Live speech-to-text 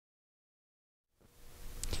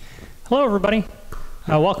Hello everybody.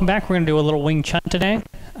 Welcome back. We're going to do a little Wing Chun today.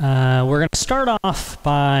 We're going to start off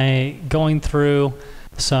by going through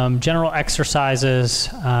some general exercises.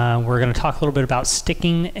 We're going to talk a little bit about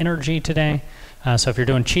sticking energy today. So if you're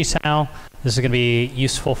doing Chi Sao, this is going to be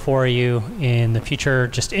useful for you in the future,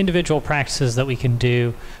 just individual practices that we can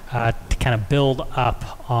do to kind of build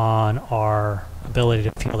up on our ability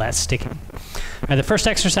to feel that sticking. All right, the first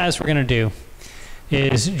exercise we're going to do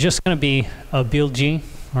is just going to be a bilji.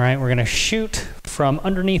 All right, we're going to shoot from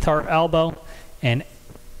underneath our elbow and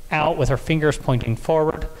out with our fingers pointing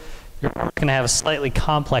forward. You're going to have a slightly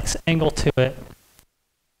complex angle to it.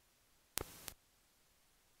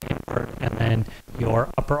 And then your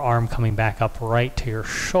upper arm coming back up right to your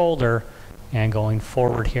shoulder and going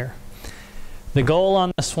forward here. The goal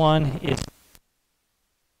on this one is,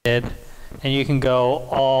 and you can go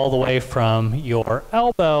all the way from your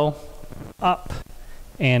elbow up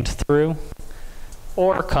and through,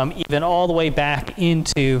 or come even all the way back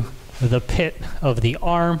into the pit of the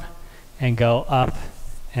arm and go up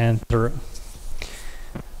and through.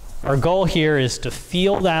 Our goal here is to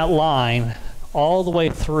feel that line all the way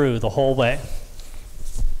through the whole way.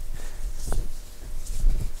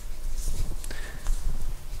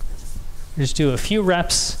 Just do a few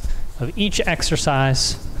reps of each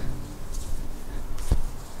exercise,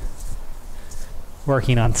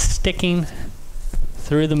 working on sticking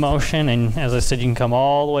through the motion. And as I said, you can come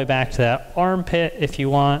all the way back to that armpit if you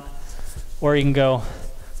want, or you can go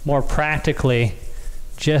more practically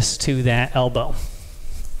just to that elbow.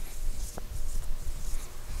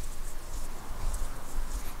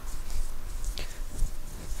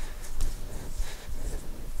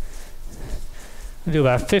 We'll do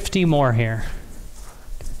about 50 more here.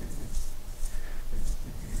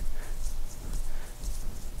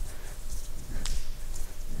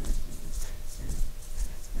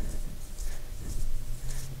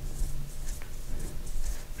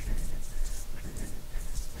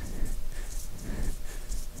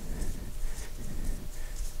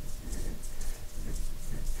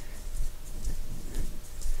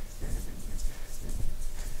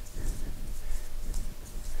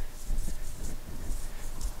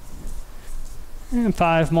 And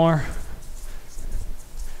 5 more.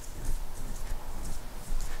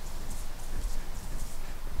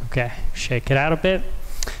 Okay, shake it out a bit.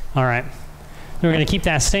 All right, we're going to keep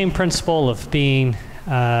that same principle of being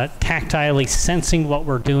tactilely sensing what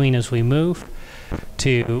we're doing as we move,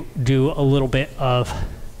 to do a little bit of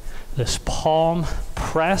this palm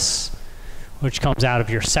press, which comes out of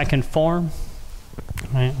your second form.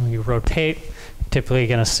 Right, when you rotate, typically you're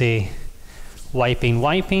going to see wiping,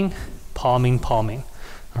 wiping, palming, palming.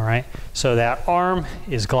 All right, so that arm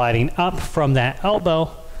is gliding up from that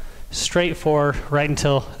elbow straight forward right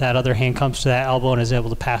until that other hand comes to that elbow and is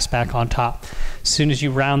able to pass back on top. As soon as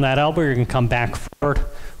you round that elbow, you're going to come back forward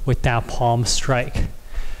with that palm strike.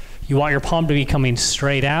 You want your palm to be coming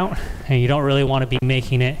straight out, and you don't really want to be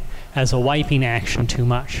making it as a wiping action too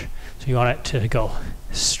much. So you want it to go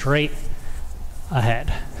straight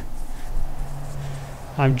ahead.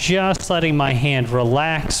 I'm just letting my hand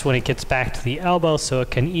relax when it gets back to the elbow so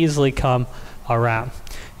it can easily come around.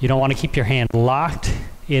 You don't want to keep your hand locked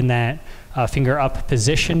in that finger up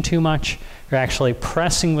position too much. You're actually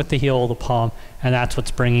pressing with the heel of the palm, and that's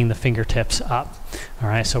what's bringing the fingertips up. All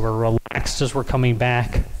right, so we're relaxed as we're coming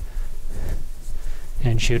back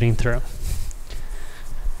and shooting through.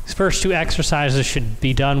 These first 2 exercises should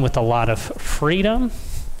be done with a lot of freedom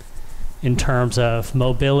in terms of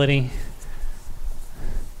mobility.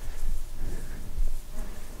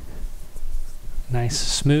 Nice,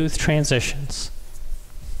 smooth transitions.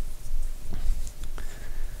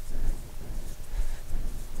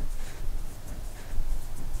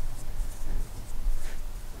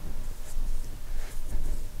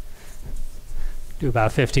 Do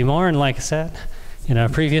about 50 more, and like I said in a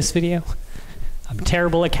previous video, I'm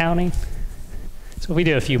terrible at counting. So if we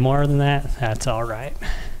do a few more than that, that's all right.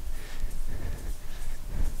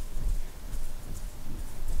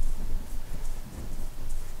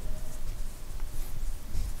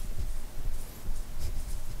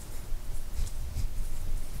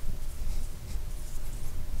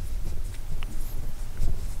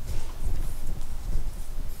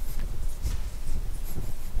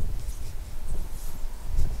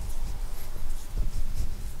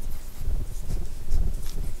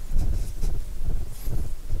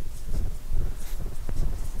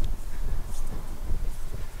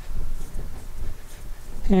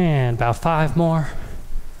 And about 5 more.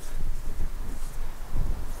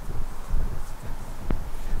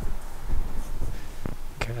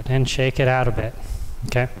 Good, and shake it out a bit,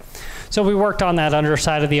 okay? So we worked on that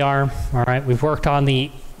underside of the arm, all right? We've worked on the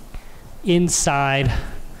inside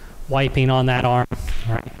wiping on that arm.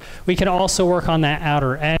 All right. We can also work on that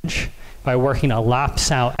outer edge by working a lap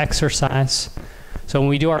sao exercise. So when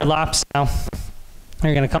we do our lap sao,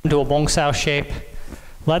 you're going to come to a bong sao shape.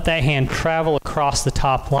 Let that hand travel across the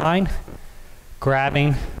top line,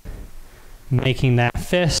 grabbing, making that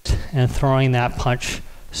fist, and throwing that punch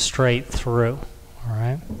straight through. All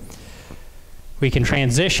right. We can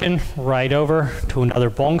transition right over to another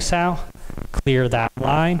bong sao, clear that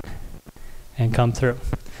line, and come through.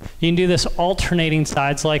 You can do this alternating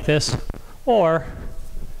sides like this, or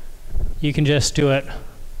you can just do it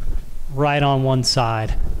right on one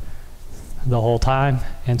side the whole time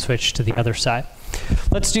and switch to the other side.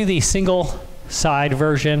 Let's do the single side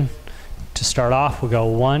version. To start off, we'll go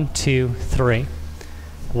 1, 2, 3.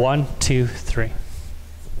 1, 2, 3.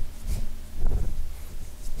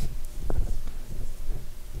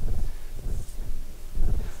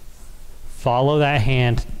 Follow that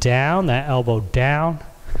hand down, that elbow down.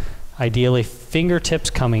 Ideally, fingertips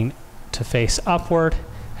coming to face upward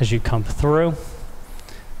as you come through.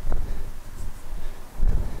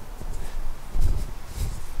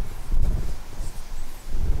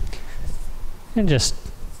 And just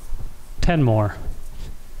 10 more.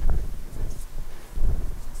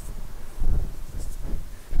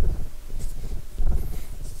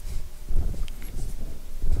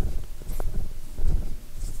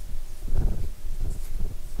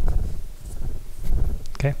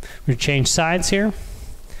 Okay, we change sides here.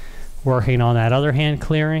 Working on that other hand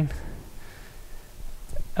clearing.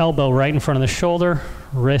 Elbow right in front of the shoulder,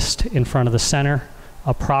 wrist in front of the center,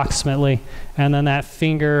 approximately, and then that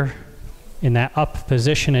finger in that up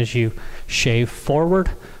position as you shave forward,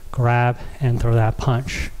 grab, and throw that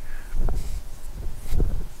punch.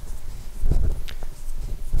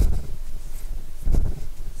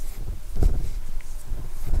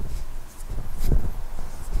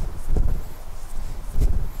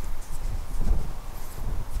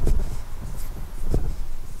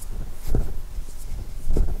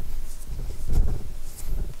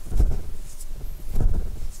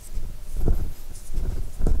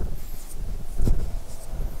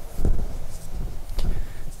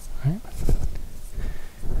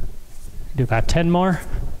 Do about 10 more.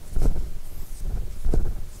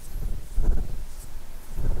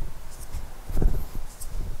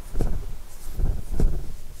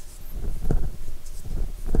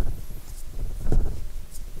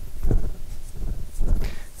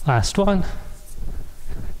 Last one.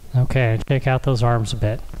 Okay, check out those arms a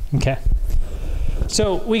bit. Okay.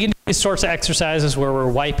 So we can do these sorts of exercises where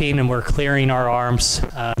we're wiping and we're clearing our arms.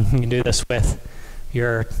 You can do this with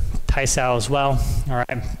your tai sao as well. All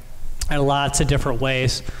right. And lots of different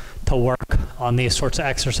ways to work on these sorts of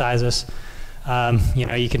exercises. You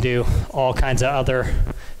know, you can do all kinds of other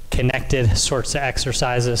connected sorts of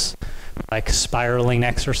exercises, like spiraling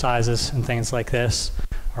exercises and things like this.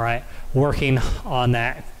 All right, working on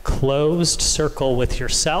that closed circle with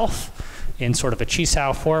yourself in sort of a chi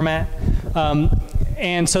sao format.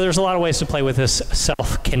 And so there's a lot of ways to play with this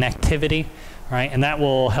self-connectivity, right? And that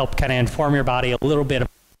will help kind of inform your body a little bit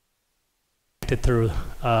through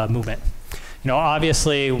movement. You know,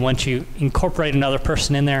 obviously, once you incorporate another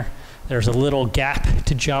person in there, there's a little gap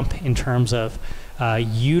to jump in terms of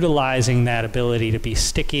utilizing that ability to be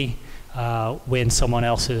sticky when someone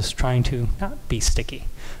else is trying to not be sticky.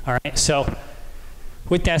 All right, so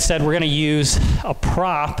with that said, we're going to use a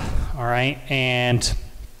prop, all right, and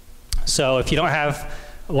so if you don't have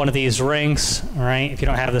one of these rings, all right, if you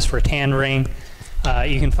don't have this rattan ring,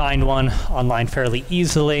 you can find one online fairly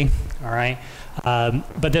easily, all right.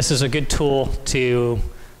 But this is a good tool to,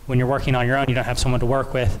 when you're working on your own, you don't have someone to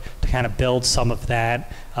work with, to kind of build some of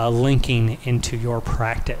that linking into your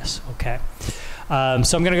practice, okay?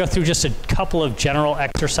 So I'm going to go through just a couple of general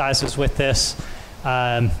exercises with this.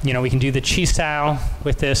 You know, we can do the chi sao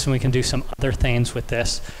with this, and we can do some other things with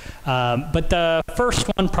this. But the first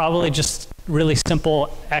one, probably just really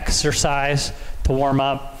simple exercise to warm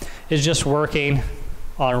up, is just working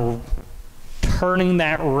on turning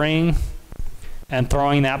that ring and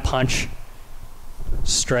throwing that punch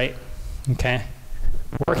straight, okay?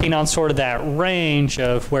 Working on sort of that range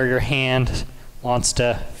of where your hand wants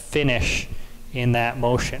to finish in that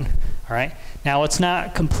motion, all right? Now, it's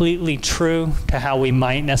not completely true to how we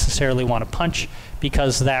might necessarily want to punch,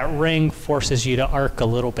 because that ring forces you to arc a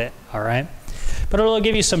little bit, all right? But it'll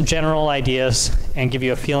give you some general ideas and give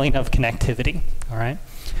you a feeling of connectivity, all right?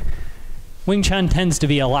 Wing Chun tends to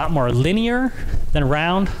be a lot more linear than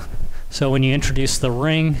round. So when you introduce the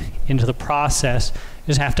ring into the process, you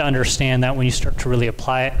just have to understand that when you start to really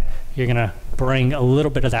apply it, you're going to bring a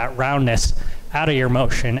little bit of that roundness out of your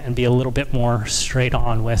motion and be a little bit more straight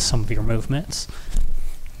on with some of your movements.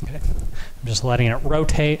 Okay. I'm just letting it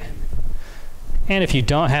rotate. And if you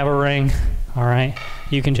don't have a ring, all right,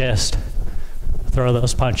 you can just throw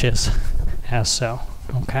those punches as so,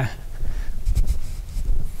 okay?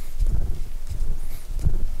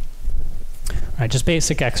 All right, just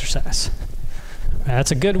basic exercise.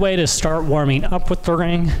 That's a good way to start warming up with the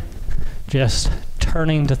ring, just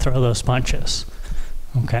turning to throw those punches,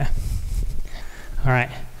 okay? All right,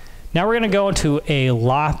 now we're gonna go into a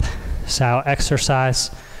lop style exercise.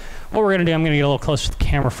 What we're gonna do, I'm gonna get a little closer to the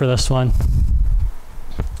camera for this one.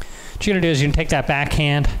 What you're gonna do is you're gonna take that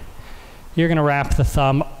backhand, you're gonna wrap the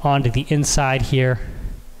thumb onto the inside here,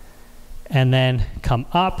 and then come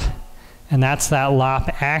up, and that's that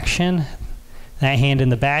lop action. That hand in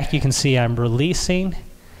the back, you can see I'm releasing,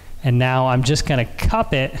 and now I'm just gonna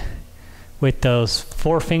cup it with those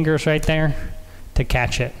 4 fingers right there to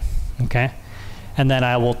catch it, okay? And then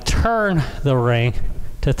I will turn the ring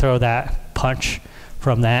to throw that punch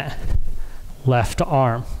from that left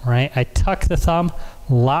arm, right? I tuck the thumb,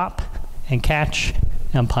 lop, and catch,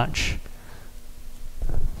 and punch.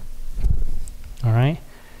 All right?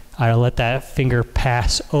 I let that finger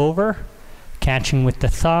pass over, catching with the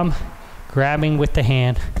thumb, grabbing with the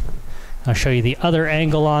hand. I'll show you the other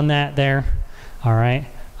angle on that there. All right?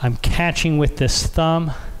 I'm catching with this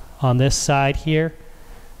thumb on this side here,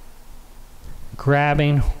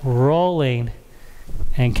 grabbing, rolling,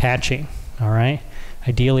 and catching. All right?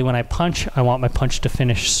 Ideally, when I punch, I want my punch to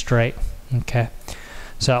finish straight. Okay?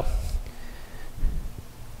 So,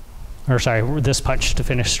 or sorry, this punch to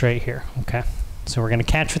finish straight here. Okay? So we're going to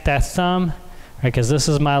catch with that thumb, right? Because this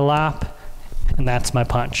is my lop, and that's my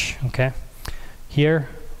punch. Okay? Here,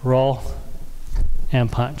 roll,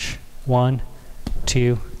 and punch. 1,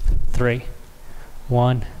 2, 3.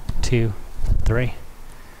 1, 2, 3.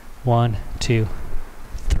 1, 2,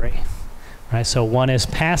 3. Right? So 1 is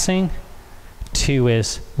passing, 2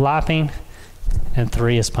 is lopping, and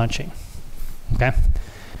 3 is punching. Okay?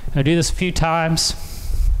 I'll do this a few times.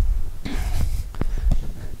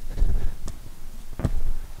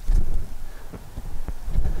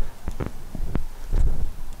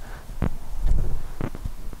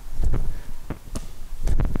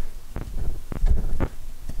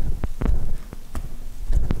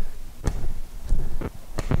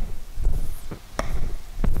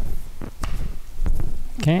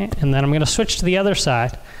 Okay, and then I'm going to switch to the other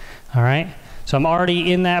side. All right, so I'm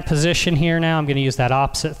already in that position here now. I'm going to use that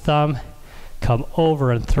opposite thumb, come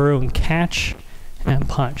over and through and catch and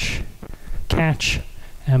punch. Catch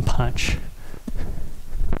and punch.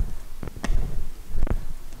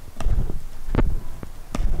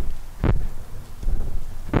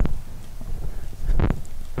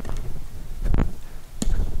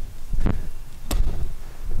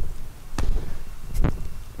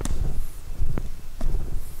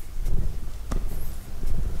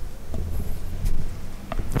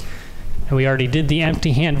 And we already did the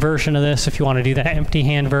empty hand version of this. If you want to do that empty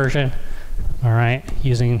hand version, all right,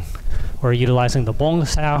 using or utilizing the bong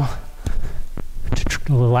sao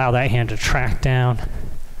to allow that hand to track down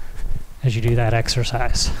as you do that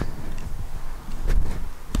exercise.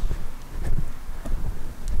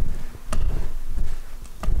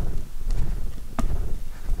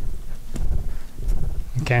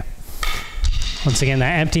 Okay. Once again,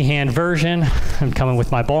 that empty hand version, I'm coming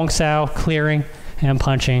with my bong sao, clearing and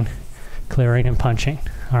punching. Clearing and punching,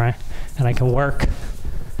 all right? And I can work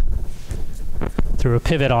through a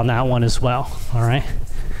pivot on that one as well, all right?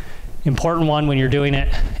 Important one when you're doing it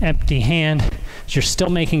empty hand is you're still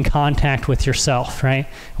making contact with yourself, right?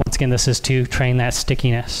 Once again, this is to train that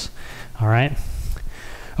stickiness, all right?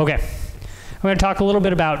 Okay, I'm gonna talk a little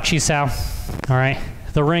bit about chi sao, all right?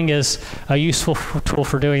 The ring is a useful tool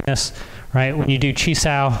for doing this, right? When you do chi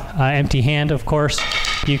sao empty hand, of course,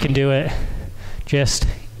 you can do it just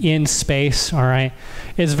in space, all right?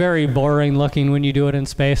 It's very boring looking when you do it in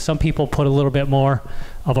space. Some people put a little bit more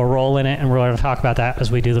of a roll in it, and we're going to talk about that as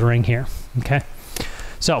we do the ring here, okay?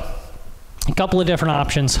 So, a couple of different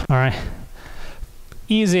options, all right?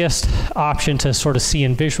 Easiest option to sort of see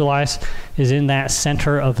and visualize is in that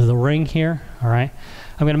center of the ring here, all right?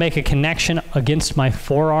 I'm going to make a connection against my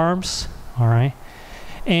forearms, all right?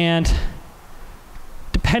 And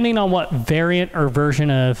depending on what variant or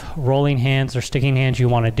version of rolling hands or sticking hands you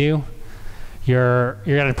want to do, you're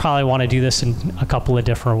going to probably want to do this in a couple of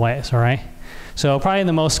different ways, all right? So probably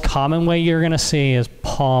the most common way you're going to see is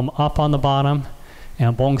palm up on the bottom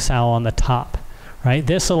and bong sao on the top, right?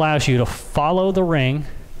 This allows you to follow the ring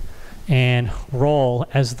and roll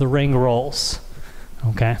as the ring rolls,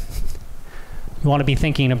 okay? You want to be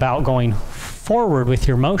thinking about going forward with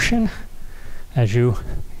your motion, as you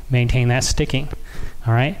maintain that sticking.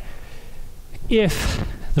 All right. If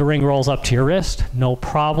the ring rolls up to your wrist, no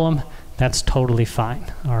problem. That's totally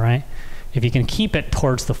fine. All right. If you can keep it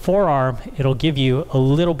towards the forearm, it'll give you a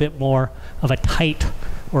little bit more of a tight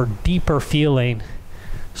or deeper feeling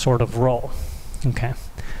sort of roll. Okay.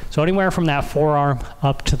 So anywhere from that forearm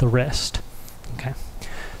up to the wrist. Okay.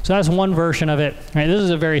 So that's one version of it. All right. This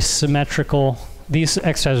is a very symmetrical. These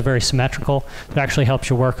exercises are very symmetrical. It actually helps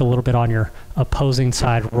you work a little bit on your opposing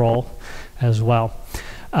side roll as well.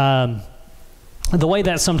 The way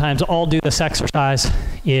that sometimes I'll do this exercise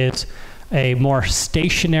is a more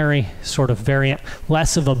stationary sort of variant,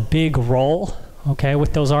 less of a big roll, okay,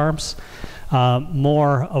 with those arms,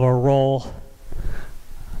 more of a roll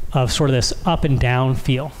of sort of this up and down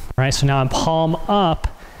feel, right? So now I'm palm up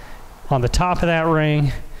on the top of that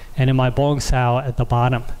ring and in my bong sao at the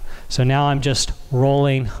bottom. So now I'm just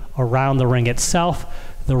rolling around the ring itself.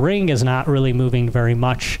 The ring is not really moving very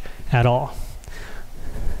much at all.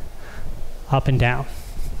 Up and down,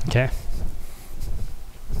 okay?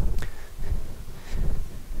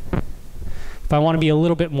 If I want to be a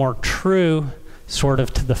little bit more true, sort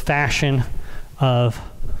of to the fashion of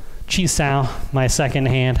chi sao, my second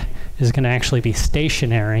hand is going to actually be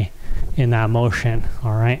stationary in that motion,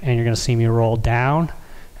 all right? And you're going to see me roll down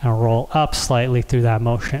and roll up slightly through that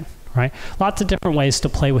motion, right? Lots of different ways to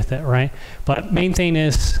play with it, right? But main thing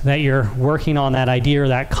is that you're working on that idea or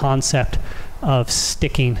that concept of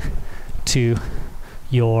sticking to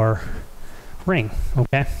your ring,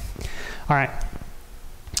 okay? All right.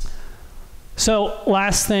 So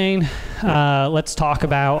last thing let's talk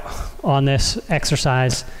about on this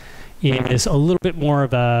exercise is a little bit more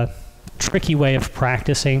of a tricky way of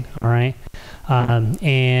practicing, all right?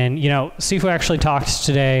 And, you know, Sifu actually talks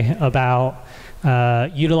today about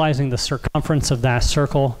utilizing the circumference of that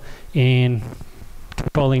circle in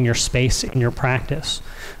controlling your space in your practice,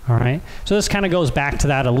 all right? So this kind of goes back to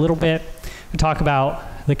that a little bit. We talk about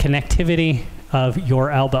the connectivity of your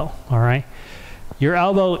elbow, all right? Your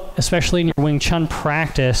elbow, especially in your Wing Chun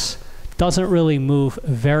practice, doesn't really move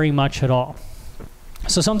very much at all.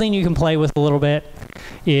 So something you can play with a little bit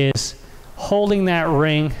is holding that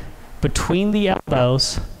ring between the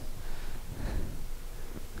elbows,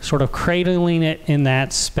 sort of cradling it in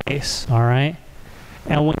that space, all right?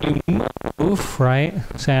 And when you move, right,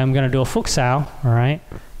 say I'm going to do a fuk sao, all right,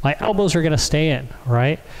 my elbows are going to stay in,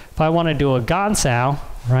 right? If I want to do a gan sao,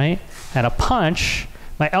 right, and a punch,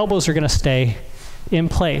 my elbows are going to stay in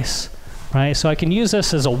place, right? So I can use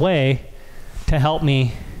this as a way to help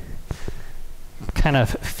me kind of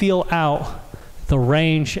feel out the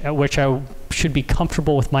range at which I should be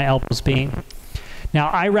comfortable with my elbows being. Now,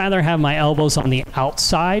 I rather have my elbows on the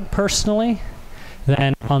outside personally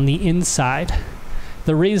than on the inside.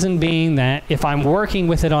 The reason being that if I'm working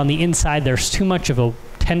with it on the inside, there's too much of a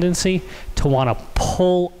tendency to want to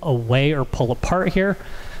pull away or pull apart here.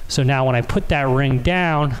 So now when I put that ring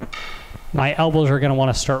down, my elbows are going to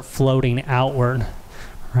want to start floating outward,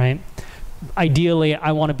 right? Ideally,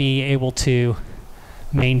 I want to be able to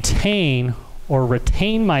maintain or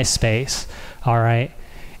retain my space, all right?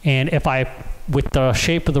 And if I, with the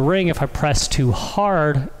shape of the ring, if I press too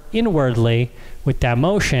hard inwardly with that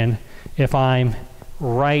motion, if I'm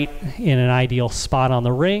right in an ideal spot on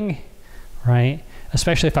the ring, right?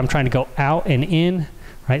 Especially if I'm trying to go out and in,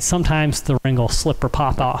 right? Sometimes the ring will slip or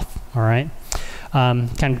pop off, all right?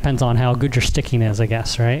 Kind of depends on how good your sticking is, I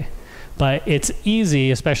guess, right? But it's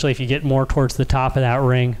easy, especially if you get more towards the top of that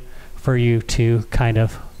ring, for you to kind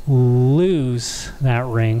of lose that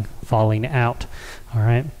ring falling out, all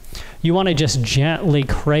right? You want to just gently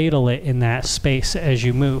cradle it in that space as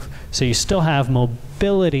you move, so you still have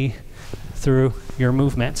mobility through your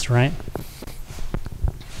movements, right?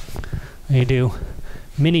 You do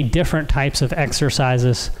many different types of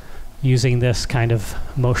exercises using this kind of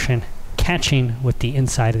motion, catching with the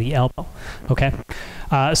inside of the elbow, okay?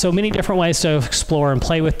 So many different ways to explore and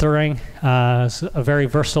play with the ring. It's a very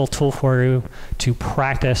versatile tool for you to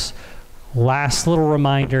practice. Last little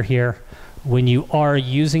reminder here, when you are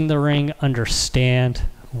using the ring, understand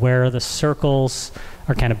where the circles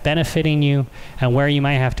are kind of benefiting you and where you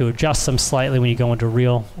might have to adjust them slightly when you go into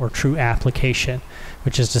real or true application,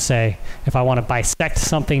 which is to say, if I want to bisect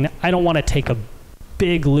something, I don't want to take a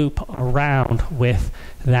big loop around with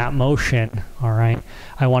that motion, all right?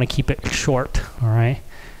 I want to keep it short, all right?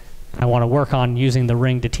 I want to work on using the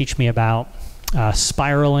ring to teach me about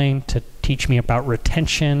spiraling, to teach me about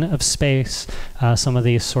retention of space, some of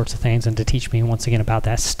these sorts of things, and to teach me once again about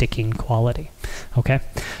that sticking quality, okay?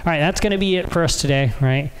 All right, that's going to be it for us today,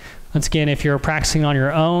 right? Once again, if you're practicing on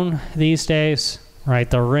your own these days, right,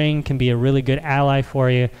 the ring can be a really good ally for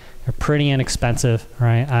you They're pretty inexpensive, all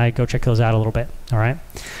right? I go check those out a little bit, all right?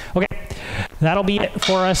 Okay, that'll be it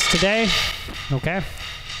for us today, okay?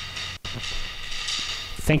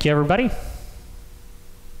 Thank you, everybody.